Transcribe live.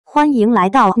欢迎来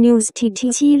到 News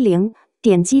TT70，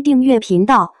点击订阅频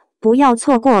道，不要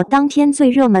错过当天最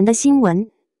热门的新闻。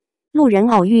路人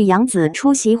偶遇杨紫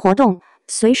出席活动，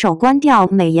随手关掉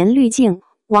美颜滤镜，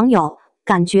网友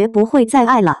感觉不会再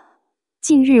爱了。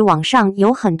近日网上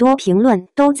有很多评论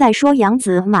都在说杨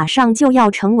紫马上就要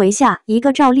成为下一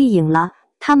个赵丽颖了，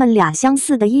他们俩相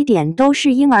似的一点都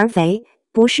是婴儿肥，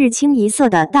不是清一色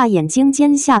的大眼睛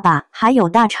尖下巴，还有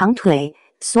大长腿。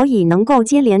所以能够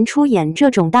接连出演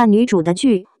这种大女主的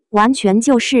剧，完全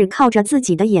就是靠着自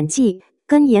己的演技，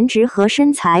跟颜值和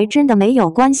身材真的没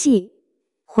有关系。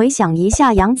回想一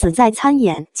下杨紫在参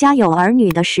演《家有儿女》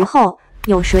的时候，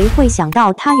有谁会想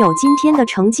到她有今天的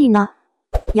成绩呢？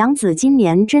杨紫今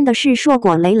年真的是硕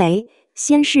果累累，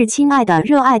先是亲爱的、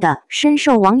热爱的，深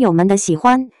受网友们的喜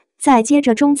欢，再接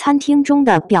着中餐厅中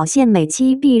的表现每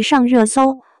期必上热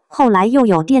搜。后来又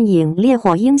有电影《烈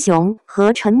火英雄》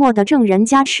和《沉默的证人》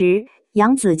加持，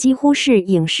杨紫几乎是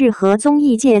影视和综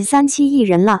艺界三栖艺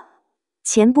人了。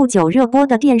前不久热播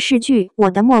的电视剧《我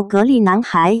的莫格利男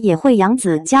孩》也会杨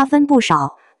紫加分不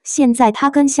少。现在她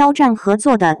跟肖战合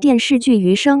作的电视剧《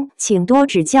余生，请多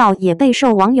指教》也备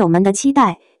受网友们的期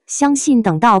待，相信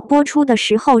等到播出的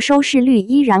时候收视率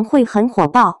依然会很火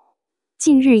爆。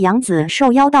近日杨紫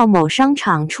受邀到某商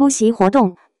场出席活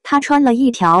动，她穿了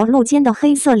一条露肩的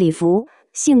黑色礼服，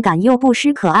性感又不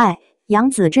失可爱。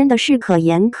杨紫真的是可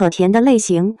盐可甜的类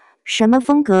型，什么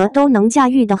风格都能驾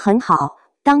驭得很好。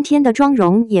当天的妆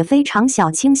容也非常小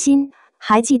清新。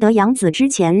还记得杨紫之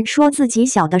前说自己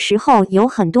小的时候有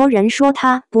很多人说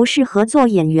她不适合做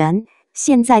演员，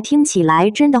现在听起来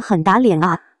真的很打脸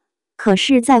啊。可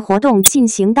是在活动进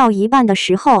行到一半的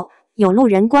时候，有路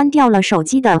人关掉了手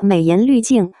机的美颜滤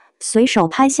镜，随手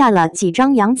拍下了几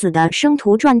张杨紫的生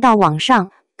图转到网上，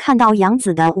看到杨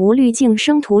紫的无滤镜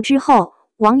生图之后，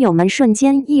网友们瞬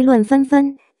间议论纷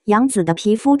纷。杨紫的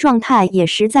皮肤状态也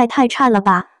实在太差了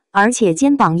吧，而且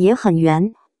肩膀也很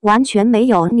圆，完全没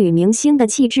有女明星的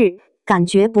气质，感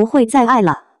觉不会再爱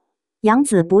了。杨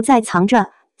紫不再藏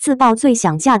着，自爆最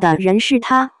想嫁的人是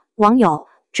他。网友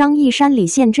张一山李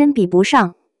现真比不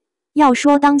上。要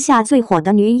说当下最火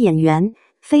的女演员，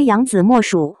非杨紫莫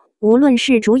属。无论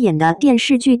是主演的电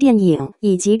视剧、电影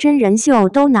以及真人秀，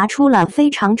都拿出了非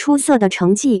常出色的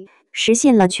成绩，实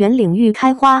现了全领域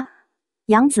开花。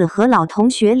杨紫和老同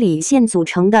学李现组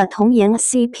成的童颜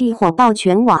CP 火爆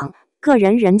全网，个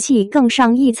人人气更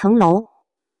上一层楼。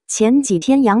前几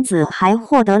天杨紫还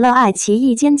获得了爱奇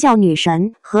艺尖叫女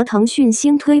神和腾讯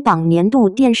星推榜年度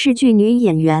电视剧女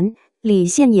演员，李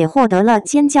现也获得了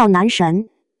尖叫男神，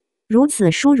如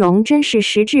此殊荣真是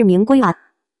实至名归啊！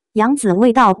杨紫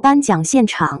未到颁奖现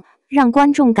场，让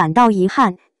观众感到遗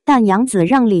憾，但杨紫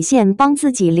让李现帮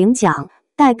自己领奖，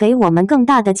带给我们更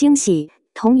大的惊喜。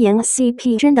童颜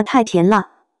CP 真的太甜了。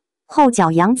后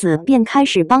脚杨紫便开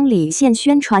始帮李现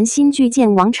宣传新剧《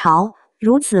建王朝》，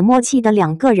如此默契的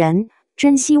两个人，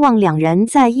真希望两人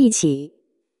在一起。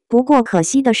不过可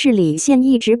惜的是，李现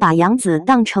一直把杨紫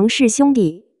当成是兄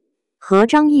弟，和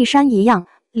张一山一样，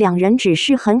两人只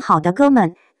是很好的哥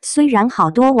们。虽然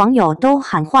好多网友都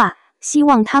喊话，希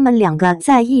望他们两个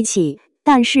在一起，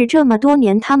但是这么多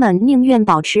年，他们宁愿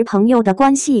保持朋友的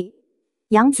关系。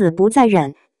杨紫不再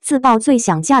忍，自曝最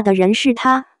想嫁的人是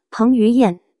他。彭于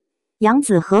晏。杨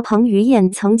紫和彭于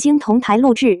晏曾经同台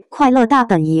录制《快乐大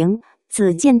本营》，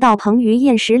紫见到彭于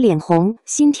晏时脸红、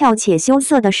心跳且羞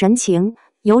涩的神情，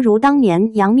犹如当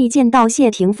年杨幂见到谢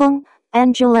霆锋、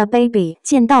Angelababy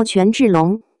见到权志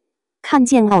龙。看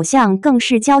见偶像更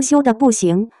是娇羞的不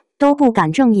行，都不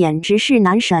敢正眼直视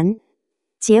男神。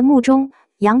节目中，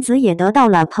杨紫也得到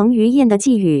了彭于晏的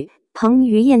寄语，彭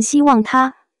于晏希望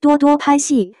她多多拍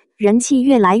戏，人气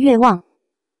越来越旺。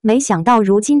没想到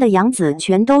如今的杨紫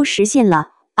全都实现了，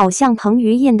偶像彭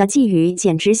于晏的寄语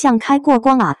简直像开过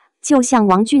光啊！就像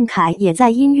王俊凯也在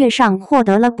音乐上获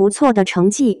得了不错的成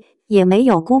绩，也没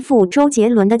有辜负周杰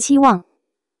伦的期望。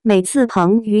每次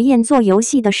彭于晏做游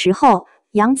戏的时候，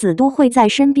杨紫都会在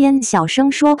身边小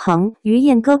声说彭于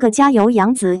晏哥哥加油。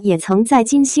杨紫也曾在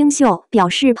金星秀表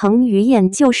示彭于晏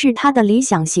就是她的理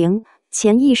想型，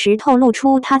潜意识透露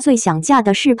出她最想嫁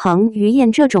的是彭于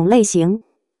晏这种类型。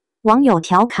网友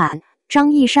调侃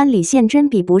张一山李现真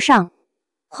比不上。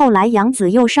后来杨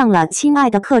紫又上了《亲爱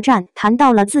的客栈》，谈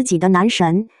到了自己的男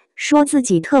神，说自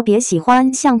己特别喜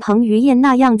欢像彭于晏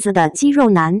那样子的肌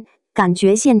肉男，感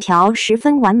觉线条十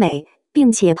分完美。并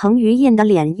且彭于晏的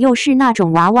脸又是那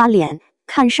种娃娃脸，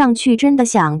看上去真的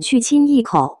想去亲一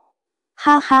口。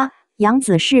哈哈，杨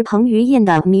紫是彭于晏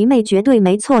的迷妹绝对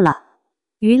没错了。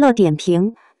娱乐点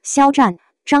评：肖战、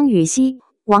张雨绮、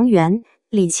王源、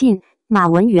李沁、马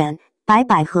文远、白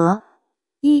百合。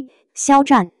一、肖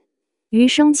战。余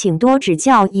生请多指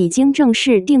教已经正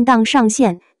式定档上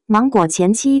线。芒果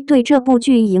前期对这部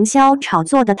剧营销炒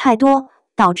作的太多，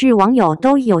导致网友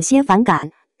都有些反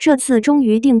感。这次终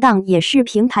于定档，也是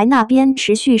平台那边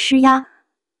持续施压。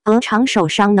鹅厂手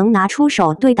上能拿出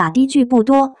手对打的剧不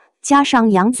多，加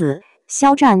上杨紫、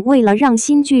肖战为了让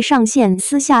新剧上线，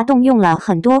私下动用了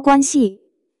很多关系。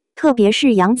特别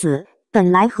是杨紫，本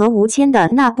来和吴谦的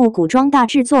那部古装大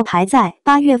制作排在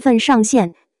8月份上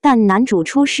线，但男主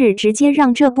出事，直接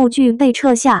让这部剧被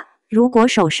撤下。如果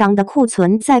手上的库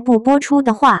存再不播出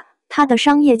的话，它的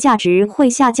商业价值会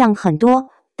下降很多，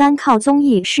单靠综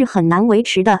艺是很难维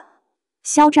持的。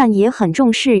肖战也很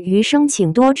重视余生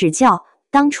请多指教，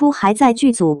当初还在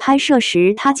剧组拍摄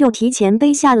时，他就提前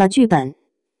背下了剧本。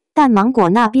但芒果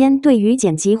那边对于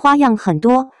剪辑花样很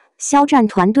多，肖战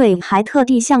团队还特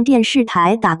地向电视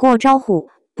台打过招呼，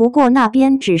不过那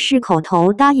边只是口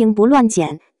头答应不乱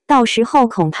剪，到时候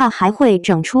恐怕还会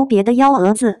整出别的幺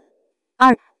蛾子。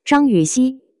2. 张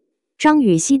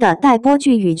雨绮的待播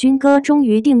剧《与君歌》终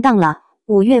于定档了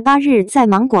，5月8日在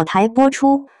芒果台播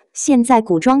出。现在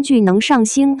古装剧能上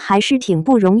星还是挺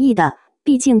不容易的，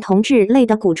毕竟同志类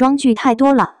的古装剧太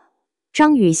多了。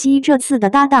张雨绮这次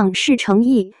的搭档是程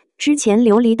毅，之前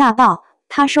琉璃大爆，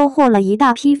他收获了一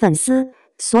大批粉丝，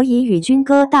所以《与君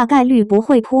歌》大概率不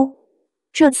会扑。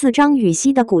这次张雨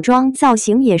绮的古装造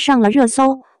型也上了热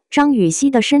搜。张雨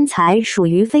绮的身材属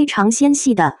于非常纤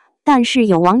细的，但是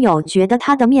有网友觉得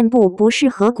她的面部不适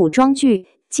合古装剧，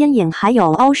尖眼还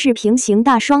有欧式平行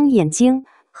大双眼睛，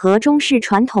和中式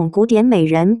传统古典美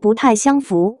人不太相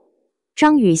符。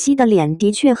张雨绮的脸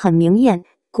的确很明艳，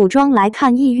古装来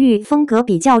看异域风格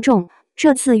比较重，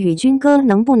这次《与君歌》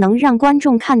能不能让观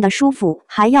众看得舒服，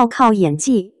还要靠演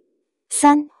技。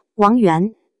3.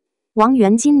 王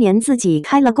源今年自己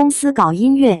开了公司搞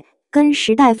音乐，跟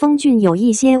时代峰峻有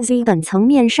一些基本层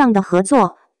面上的合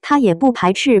作，他也不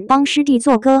排斥帮师弟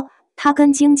做歌。他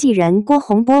跟经纪人郭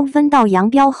洪波分道扬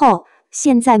镳后，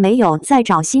现在没有再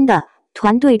找新的，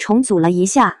团队重组了一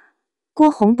下。郭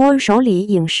洪波手里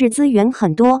影视资源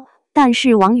很多，但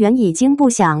是王源已经不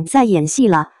想再演戏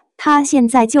了，他现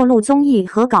在就录综艺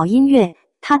和搞音乐，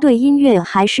他对音乐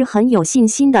还是很有信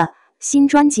心的。新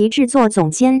专辑制作总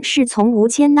监是从吴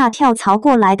谦那跳槽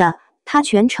过来的，他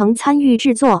全程参与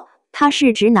制作。他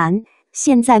是直男，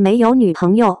现在没有女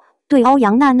朋友，对欧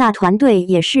阳娜娜团队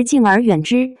也是敬而远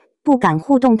之，不敢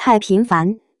互动太频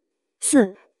繁。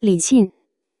4.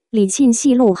 李沁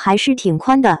戏路还是挺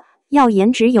宽的，要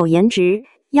颜值有颜值，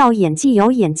要演技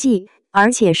有演技，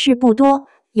而且事不多，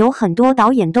有很多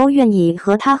导演都愿意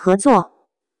和他合作。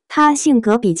他性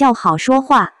格比较好说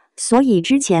话，所以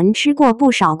之前吃过不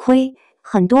少亏，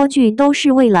很多剧都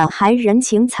是为了还人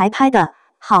情才拍的，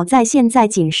好在现在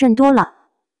谨慎多了。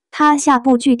他下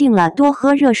部剧定了多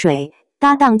喝热水，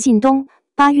搭档靳东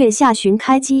，8月下旬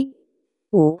开机。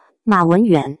5. 马文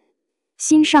远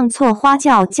新上错花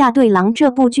轿嫁对郎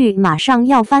这部剧马上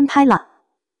要翻拍了，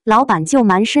老版就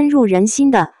蛮深入人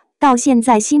心的，到现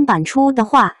在新版出的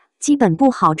话，基本不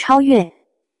好超越。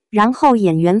然后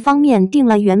演员方面定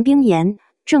了袁冰妍、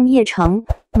郑业成、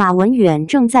马文远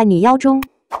正在你腰中。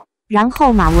然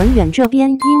后马文远这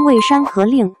边因为《山河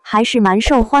令》还是蛮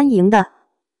受欢迎的，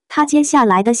他接下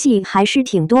来的戏还是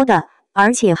挺多的，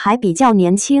而且还比较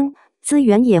年轻，资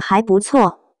源也还不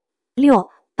错。6.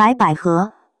 白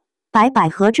百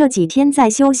合这几天在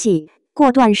休息，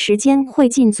过段时间会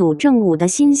进组正午的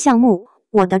新项目《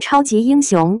我的超级英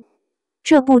雄》。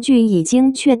这部剧已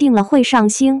经确定了会上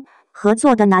星，合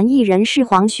作的男艺人是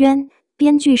黄轩，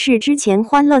编剧是之前《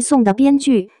欢乐颂》的编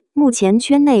剧。目前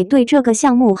圈内对这个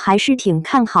项目还是挺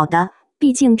看好的，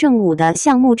毕竟正午的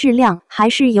项目质量还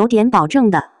是有点保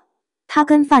证的。他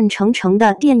跟范丞丞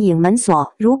的电影《门锁》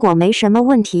如果没什么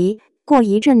问题，过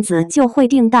一阵子就会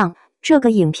定档。这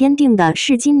个影片定的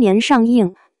是今年上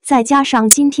映，再加上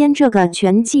今天这个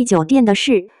全季酒店的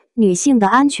事，女性的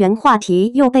安全话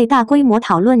题又被大规模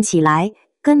讨论起来，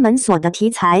跟门锁的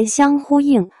题材相呼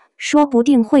应，说不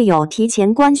定会有提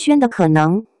前官宣的可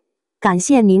能。感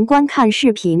谢您观看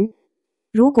视频，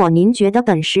如果您觉得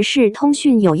本时事通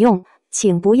讯有用，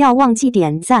请不要忘记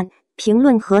点赞、评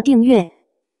论和订阅。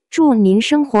祝您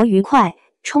生活愉快，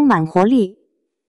充满活力。